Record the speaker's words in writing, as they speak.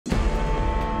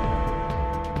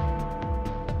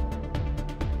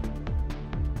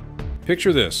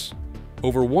Picture this: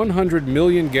 over 100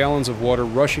 million gallons of water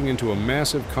rushing into a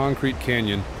massive concrete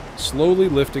canyon, slowly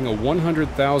lifting a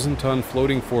 100,000-ton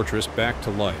floating fortress back to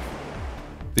life.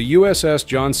 The USS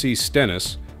John C.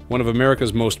 Stennis, one of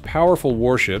America's most powerful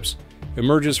warships,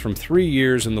 emerges from 3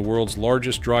 years in the world's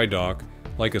largest dry dock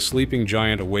like a sleeping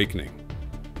giant awakening.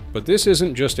 But this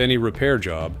isn't just any repair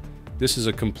job. This is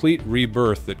a complete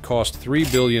rebirth that cost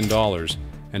 $3 billion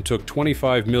and took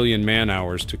 25 million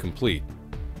man-hours to complete.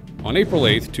 On April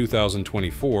 8,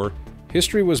 2024,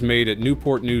 history was made at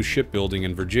Newport News Shipbuilding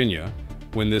in Virginia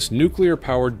when this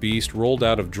nuclear-powered beast rolled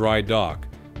out of dry dock,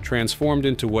 transformed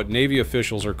into what Navy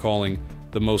officials are calling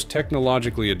the most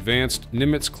technologically advanced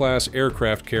Nimitz-class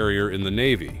aircraft carrier in the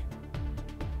Navy.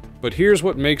 But here's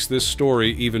what makes this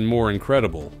story even more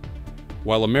incredible.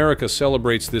 While America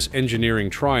celebrates this engineering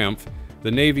triumph,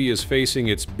 the Navy is facing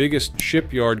its biggest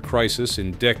shipyard crisis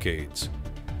in decades.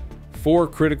 4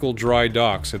 critical dry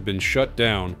docks have been shut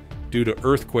down due to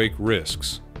earthquake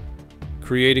risks,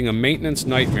 creating a maintenance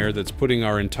nightmare that's putting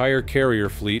our entire carrier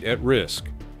fleet at risk.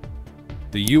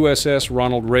 The USS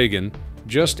Ronald Reagan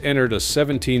just entered a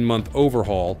 17-month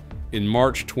overhaul in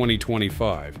March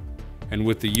 2025, and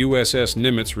with the USS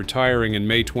Nimitz retiring in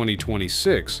May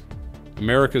 2026,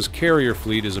 America's carrier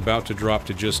fleet is about to drop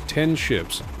to just 10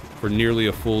 ships for nearly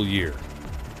a full year.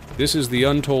 This is the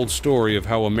untold story of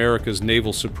how America's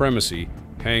naval supremacy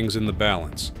hangs in the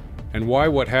balance, and why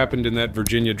what happened in that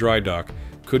Virginia dry dock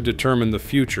could determine the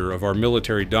future of our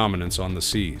military dominance on the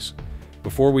seas.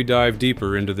 Before we dive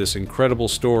deeper into this incredible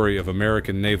story of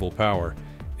American naval power,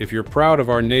 if you're proud of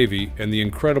our Navy and the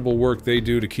incredible work they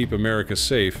do to keep America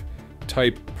safe,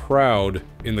 type "proud"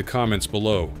 in the comments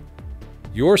below.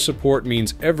 Your support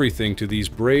means everything to these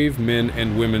brave men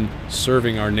and women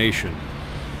serving our nation.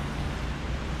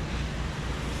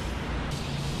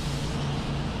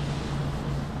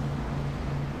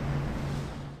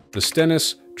 The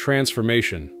Stenis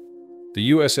Transformation.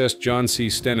 The USS John C.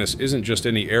 Stennis isn't just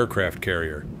any aircraft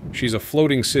carrier. She's a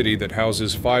floating city that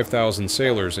houses 5,000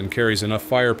 sailors and carries enough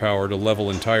firepower to level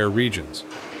entire regions.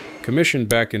 Commissioned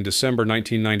back in December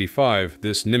 1995,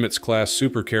 this Nimitz-class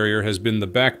supercarrier has been the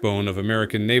backbone of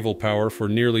American naval power for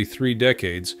nearly 3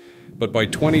 decades, but by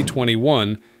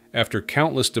 2021, after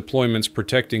countless deployments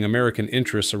protecting American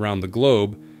interests around the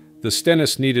globe, the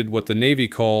Stennis needed what the Navy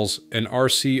calls an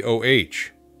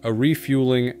RCOH, a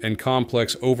refueling and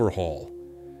complex overhaul.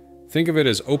 Think of it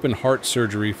as open-heart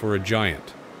surgery for a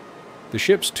giant. The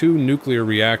ship's 2 nuclear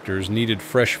reactors needed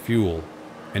fresh fuel,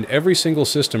 and every single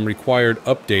system required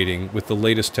updating with the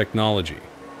latest technology.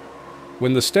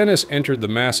 When the Stennis entered the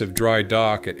massive dry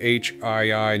dock at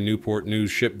HII Newport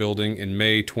News Shipbuilding in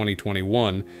May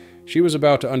 2021, she was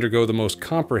about to undergo the most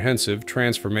comprehensive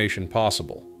transformation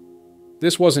possible.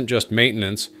 This wasn't just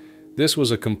maintenance. This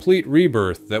was a complete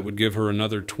rebirth that would give her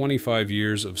another 25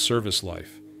 years of service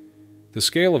life. The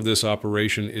scale of this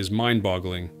operation is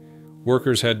mind-boggling.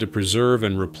 Workers had to preserve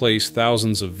and replace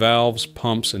thousands of valves,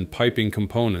 pumps, and piping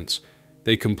components.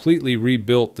 They completely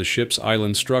rebuilt the ship's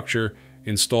island structure,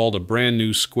 installed a brand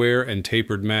new square and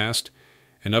tapered mast,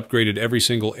 and upgraded every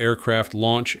single aircraft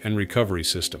launch and recovery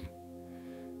system.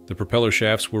 The propeller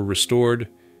shafts were restored,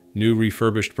 new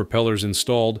refurbished propellers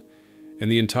installed,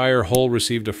 and the entire hull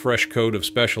received a fresh coat of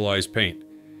specialized paint.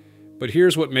 But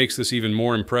here's what makes this even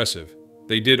more impressive.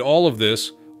 They did all of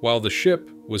this while the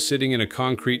ship was sitting in a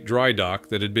concrete dry dock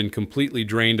that had been completely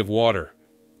drained of water.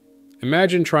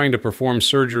 Imagine trying to perform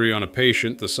surgery on a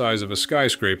patient the size of a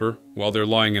skyscraper while they're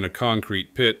lying in a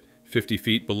concrete pit 50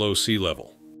 feet below sea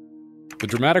level. The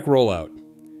dramatic rollout.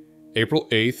 April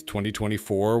 8,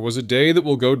 2024 was a day that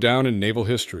will go down in naval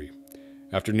history.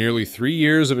 After nearly 3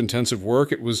 years of intensive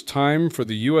work, it was time for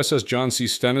the USS John C.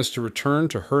 Stennis to return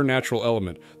to her natural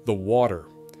element, the water.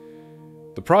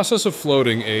 The process of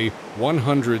floating a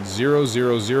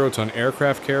 100,000-ton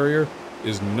aircraft carrier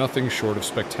is nothing short of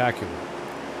spectacular.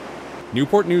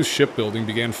 Newport News Shipbuilding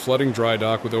began flooding dry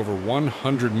dock with over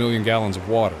 100 million gallons of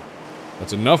water.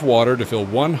 That's enough water to fill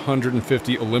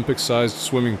 150 Olympic-sized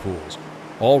swimming pools,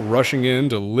 all rushing in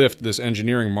to lift this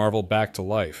engineering marvel back to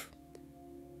life.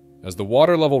 As the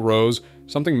water level rose,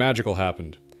 something magical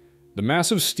happened. The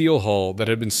massive steel hull that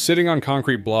had been sitting on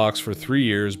concrete blocks for 3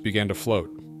 years began to float.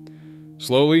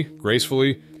 Slowly,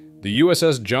 gracefully, the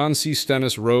USS John C.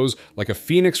 Stennis rose like a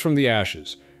phoenix from the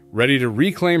ashes, ready to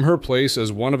reclaim her place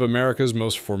as one of America's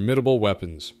most formidable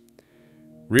weapons.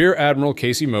 Rear Admiral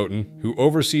Casey Moten, who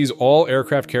oversees all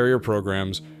aircraft carrier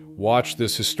programs, watched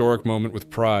this historic moment with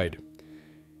pride.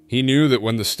 He knew that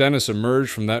when the Stennis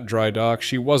emerged from that dry dock,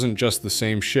 she wasn't just the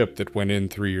same ship that went in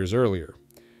 3 years earlier.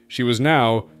 She was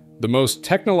now the most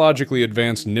technologically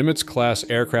advanced Nimitz-class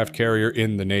aircraft carrier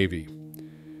in the Navy.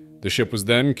 The ship was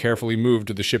then carefully moved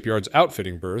to the Shipyard's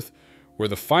outfitting berth, where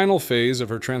the final phase of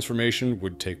her transformation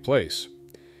would take place.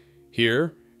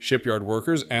 Here, Shipyard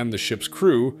workers and the ship's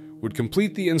crew would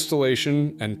complete the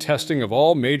installation and testing of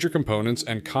all major components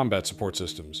and combat support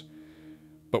systems.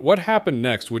 But what happened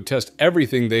next would test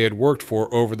everything they had worked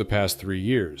for over the past 3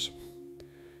 years.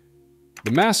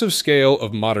 The massive scale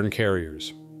of modern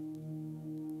carriers.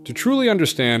 To truly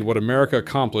understand what America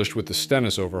accomplished with the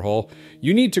Stenis overhaul,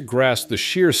 you need to grasp the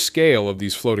sheer scale of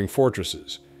these floating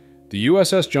fortresses. The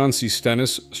USS John C.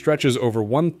 Stennis stretches over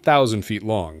 1,000 feet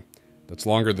long. That's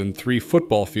longer than 3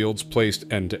 football fields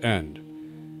placed end to end.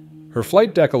 Her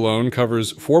flight deck alone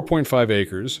covers 4.5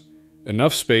 acres,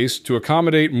 enough space to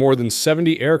accommodate more than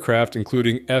 70 aircraft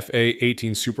including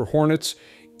FA-18 Super Hornets,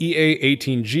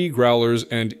 EA-18G Growlers,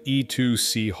 and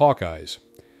E-2C Hawkeyes.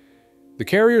 The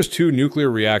carrier's 2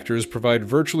 nuclear reactors provide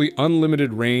virtually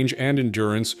unlimited range and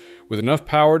endurance with enough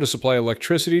power to supply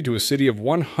electricity to a city of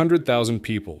 100,000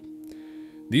 people.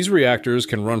 These reactors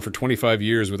can run for 25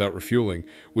 years without refueling,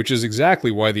 which is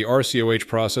exactly why the RCOH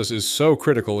process is so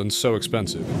critical and so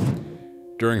expensive.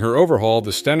 During her overhaul,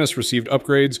 the Stenis received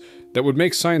upgrades that would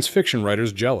make science fiction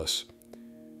writers jealous.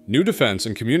 New defense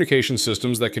and communication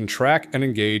systems that can track and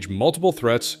engage multiple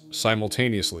threats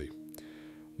simultaneously.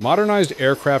 Modernized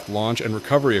aircraft launch and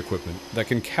recovery equipment that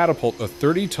can catapult a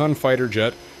 30-ton fighter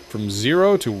jet from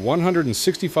 0 to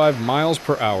 165 miles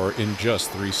per hour in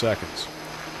just 3 seconds.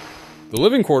 The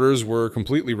living quarters were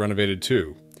completely renovated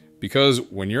too, because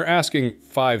when you're asking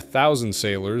 5,000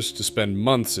 sailors to spend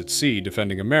months at sea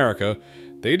defending America,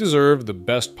 they deserve the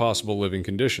best possible living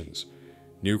conditions.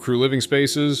 New crew living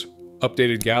spaces,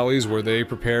 updated galleys where they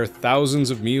prepare thousands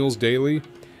of meals daily,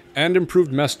 and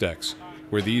improved mess decks,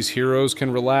 where these heroes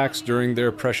can relax during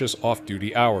their precious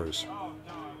off-duty hours.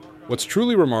 What's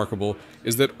truly remarkable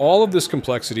is that all of this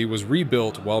complexity was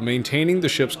rebuilt while maintaining the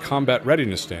ship's combat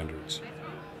readiness standards.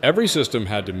 Every system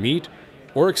had to meet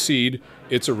or exceed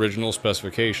its original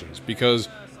specifications, because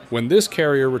when this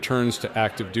carrier returns to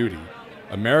active duty,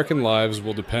 American lives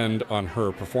will depend on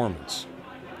her performance.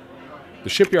 The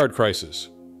Shipyard Crisis,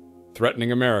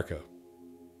 threatening America.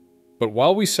 But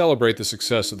while we celebrate the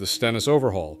success of the Stenis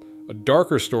overhaul, a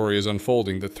darker story is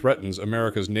unfolding that threatens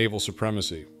America's naval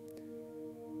supremacy.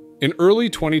 In early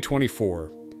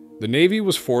 2024, the Navy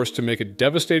was forced to make a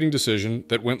devastating decision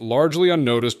that went largely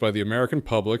unnoticed by the American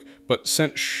public but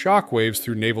sent shockwaves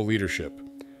through naval leadership.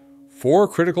 4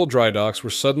 critical dry docks were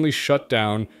suddenly shut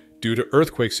down due to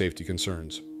earthquake safety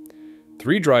concerns.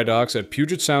 3 dry docks at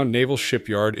Puget Sound Naval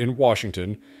Shipyard in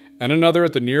Washington and another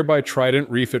at the nearby Trident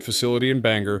refit facility in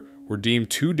Bangor were deemed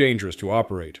too dangerous to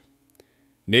operate.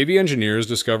 Navy engineers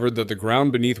discovered that the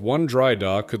ground beneath one dry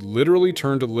dock could literally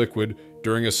turn to liquid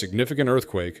during a significant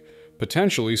earthquake,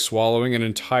 potentially swallowing an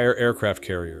entire aircraft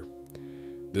carrier.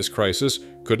 This crisis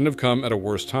couldn't have come at a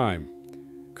worse time.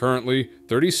 Currently,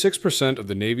 36% of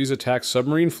the Navy's attack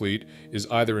submarine fleet is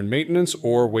either in maintenance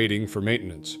or waiting for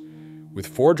maintenance. With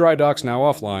 4 dry docks now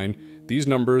offline, these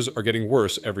numbers are getting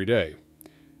worse every day.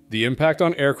 The impact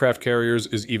on aircraft carriers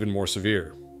is even more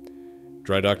severe.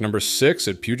 Dry dock number 6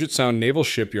 at Puget Sound Naval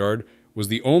Shipyard was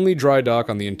the only dry dock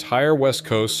on the entire West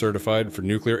Coast certified for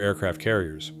nuclear aircraft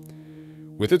carriers.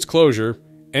 With its closure,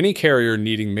 any carrier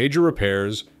needing major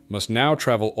repairs must now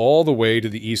travel all the way to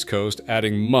the East Coast,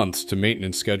 adding months to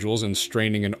maintenance schedules and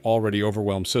straining an already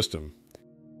overwhelmed system.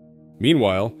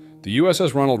 Meanwhile, the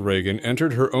USS Ronald Reagan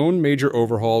entered her own major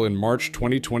overhaul in March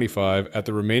 2025 at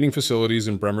the remaining facilities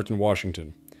in Bremerton,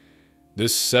 Washington.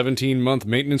 This 17-month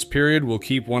maintenance period will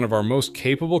keep one of our most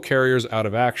capable carriers out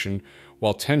of action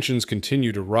while tensions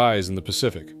continue to rise in the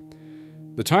Pacific.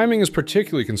 The timing is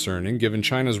particularly concerning given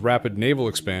China's rapid naval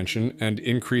expansion and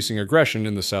increasing aggression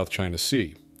in the South China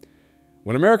Sea.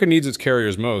 When America needs its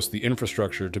carriers most, the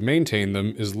infrastructure to maintain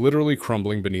them is literally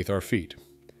crumbling beneath our feet.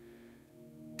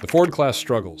 The Ford-class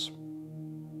struggles.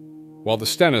 While the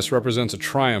Stenis represents a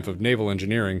triumph of naval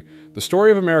engineering, the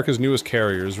story of America's newest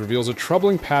carriers reveals a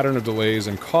troubling pattern of delays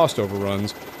and cost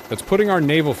overruns that's putting our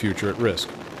naval future at risk.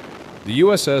 The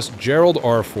USS Gerald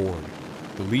R. Ford,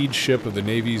 the lead ship of the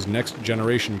Navy's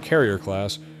next-generation carrier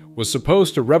class, was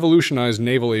supposed to revolutionize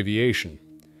naval aviation.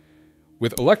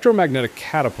 With electromagnetic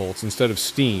catapults instead of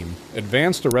steam,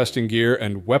 advanced arresting gear,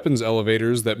 and weapons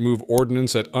elevators that move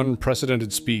ordnance at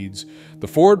unprecedented speeds, the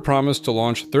Ford promised to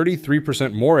launch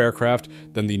 33% more aircraft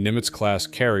than the Nimitz-class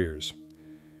carriers.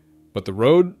 But the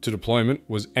road to deployment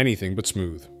was anything but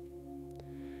smooth.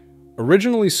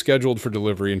 Originally scheduled for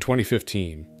delivery in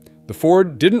 2015, the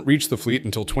Ford didn't reach the fleet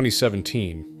until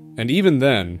 2017, and even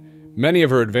then, many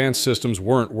of her advanced systems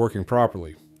weren't working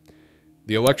properly.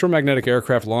 The electromagnetic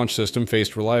aircraft launch system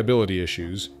faced reliability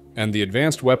issues, and the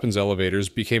advanced weapons elevators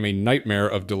became a nightmare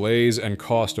of delays and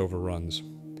cost overruns.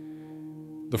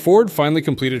 The Ford finally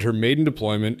completed her maiden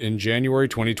deployment in January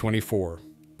 2024,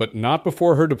 but not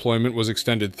before her deployment was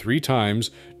extended 3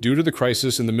 times due to the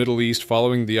crisis in the Middle East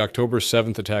following the October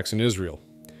 7th attacks in Israel.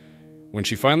 When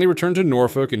she finally returned to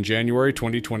Norfolk in January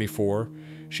 2024,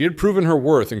 she had proven her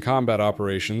worth in combat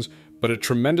operations, but at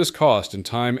tremendous cost in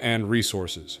time and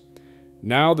resources.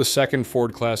 Now the second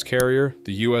Ford-class carrier,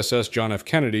 the USS John F.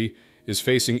 Kennedy, is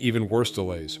facing even worse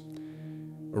delays.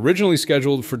 Originally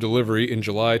scheduled for delivery in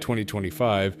July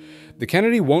 2025, the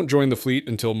Kennedy won't join the fleet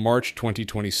until March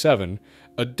 2027,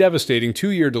 a devastating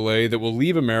 2-year delay that will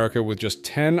leave America with just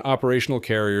 10 operational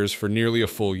carriers for nearly a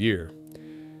full year.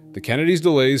 The Kennedy's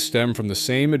delays stem from the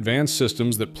same advanced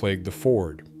systems that plagued the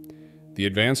Ford. The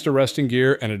advanced arresting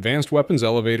gear and advanced weapons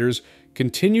elevators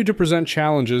continue to present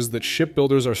challenges that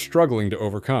shipbuilders are struggling to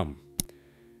overcome.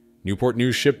 Newport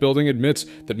News Shipbuilding admits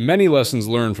that many lessons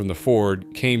learned from the Ford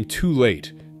came too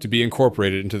late to be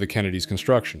incorporated into the Kennedy's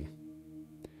construction.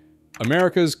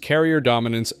 America's carrier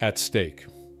dominance at stake.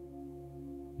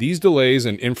 These delays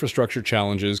and infrastructure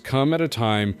challenges come at a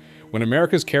time when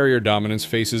America's carrier dominance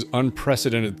faces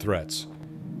unprecedented threats.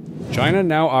 China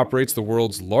now operates the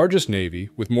world's largest navy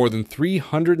with more than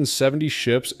 370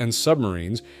 ships and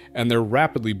submarines, and they're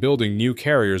rapidly building new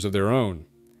carriers of their own.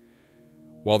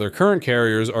 While their current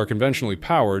carriers are conventionally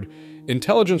powered,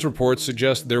 intelligence reports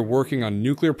suggest they're working on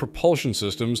nuclear propulsion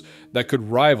systems that could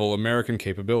rival American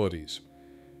capabilities.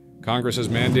 Congress has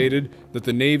mandated that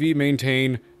the Navy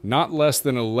maintain not less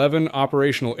than 11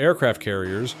 operational aircraft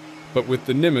carriers, but with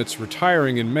the Nimitz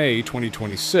retiring in May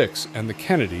 2026 and the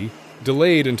Kennedy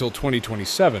delayed until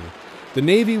 2027, the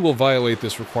Navy will violate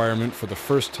this requirement for the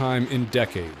first time in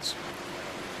decades.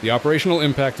 The operational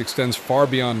impact extends far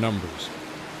beyond numbers.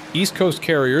 East Coast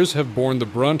carriers have borne the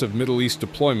brunt of Middle East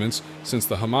deployments since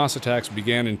the Hamas attacks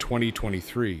began in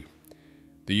 2023.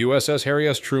 The USS Harry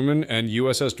S. Truman and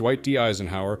USS Dwight D.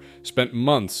 Eisenhower spent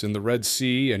months in the Red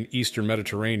Sea and Eastern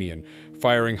Mediterranean,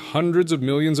 firing hundreds of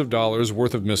millions of dollars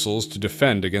worth of missiles to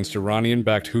defend against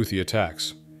Iranian-backed Houthi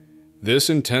attacks.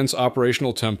 This intense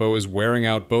operational tempo is wearing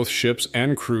out both ships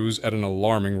and crews at an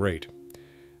alarming rate.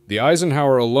 The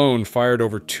Eisenhower alone fired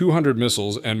over 200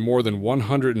 missiles and more than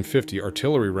 150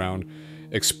 artillery round,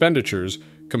 expenditures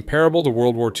comparable to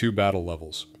World War II battle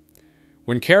levels.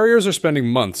 When carriers are spending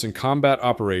months in combat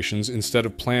operations instead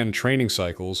of planned training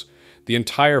cycles, the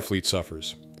entire fleet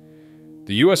suffers.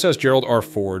 The USS Gerald R.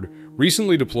 Ford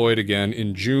recently deployed again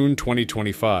in June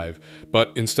 2025,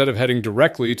 but instead of heading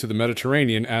directly to the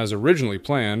Mediterranean as originally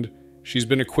planned, she's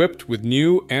been equipped with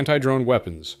new anti-drone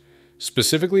weapons,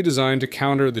 specifically designed to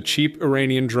counter the cheap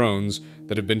Iranian drones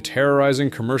that have been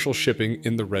terrorizing commercial shipping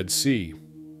in the Red Sea.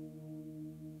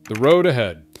 The road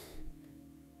ahead.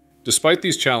 Despite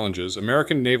these challenges,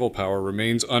 American naval power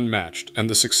remains unmatched, and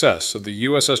the success of the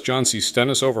USS John C.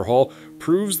 Stennis overhaul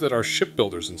proves that our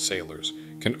shipbuilders and sailors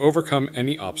can overcome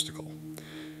any obstacle.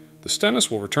 The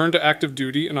Stennis will return to active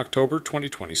duty in October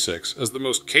 2026 as the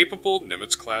most capable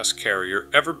Nimitz-class carrier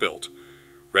ever built,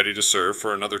 ready to serve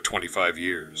for another 25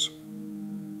 years.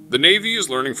 The Navy is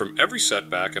learning from every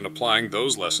setback and applying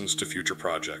those lessons to future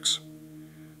projects.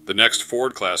 The next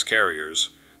Ford-class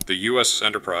carriers, the USS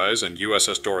Enterprise and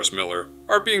USS Doris Miller,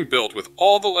 are being built with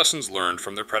all the lessons learned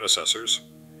from their predecessors.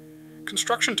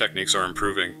 Construction techniques are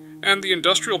improving, and the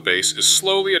industrial base is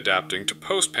slowly adapting to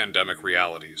post-pandemic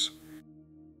realities.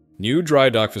 New dry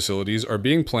dock facilities are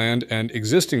being planned and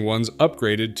existing ones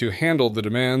upgraded to handle the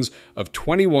demands of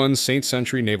 21st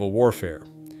century naval warfare.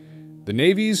 The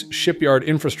Navy's Shipyard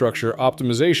Infrastructure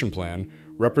Optimization Plan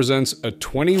represents a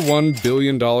 $21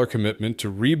 billion commitment to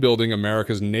rebuilding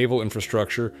America's naval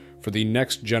infrastructure for the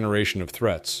next generation of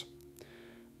threats.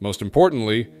 Most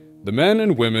importantly, the men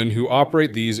and women who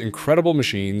operate these incredible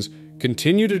machines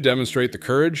continue to demonstrate the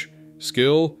courage,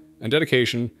 skill, and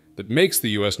dedication that makes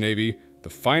the U.S. Navy the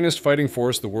finest fighting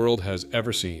force the world has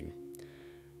ever seen.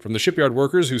 From the shipyard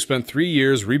workers who spent 3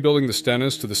 years rebuilding the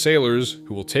Stennis to the sailors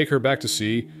who will take her back to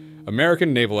sea,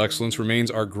 American naval excellence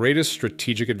remains our greatest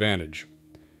strategic advantage.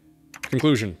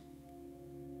 Conclusion.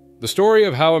 The story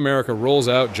of how America rolls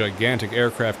out gigantic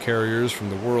aircraft carriers from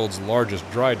the world's largest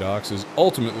dry docks is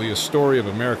ultimately a story of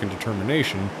American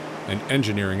determination and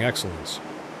engineering excellence.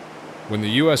 When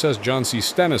the USS John C.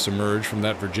 Stennis emerged from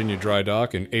that Virginia dry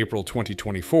dock in April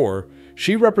 2024,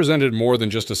 she represented more than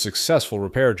just a successful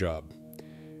repair job.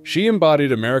 She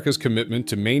embodied America's commitment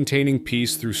to maintaining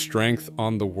peace through strength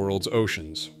on the world's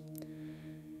oceans.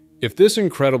 If this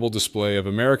incredible display of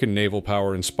American naval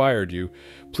power inspired you,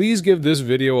 please give this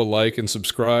video a like and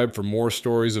subscribe for more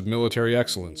stories of military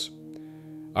excellence.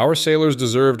 Our sailors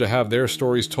deserve to have their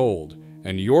stories told,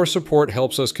 and your support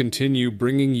helps us continue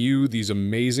bringing you these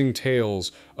amazing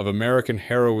tales of American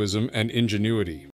heroism and ingenuity.